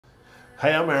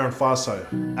Hey, I'm Aaron Faso,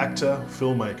 actor,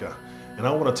 filmmaker, and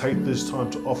I want to take this time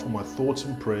to offer my thoughts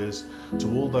and prayers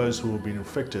to all those who have been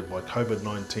infected by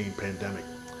COVID-19 pandemic.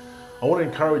 I want to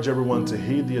encourage everyone to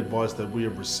heed the advice that we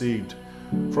have received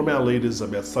from our leaders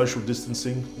about social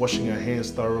distancing, washing our hands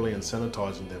thoroughly and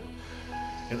sanitizing them,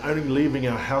 and only leaving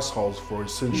our households for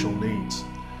essential needs.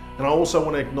 And I also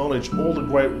want to acknowledge all the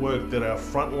great work that our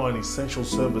frontline essential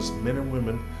service men and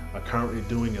women are currently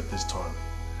doing at this time.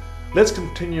 Let's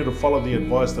continue to follow the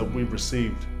advice that we've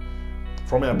received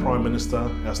from our Prime Minister,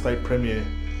 our State Premier,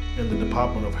 and the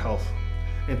Department of Health.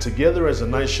 And together as a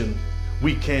nation,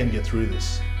 we can get through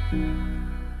this.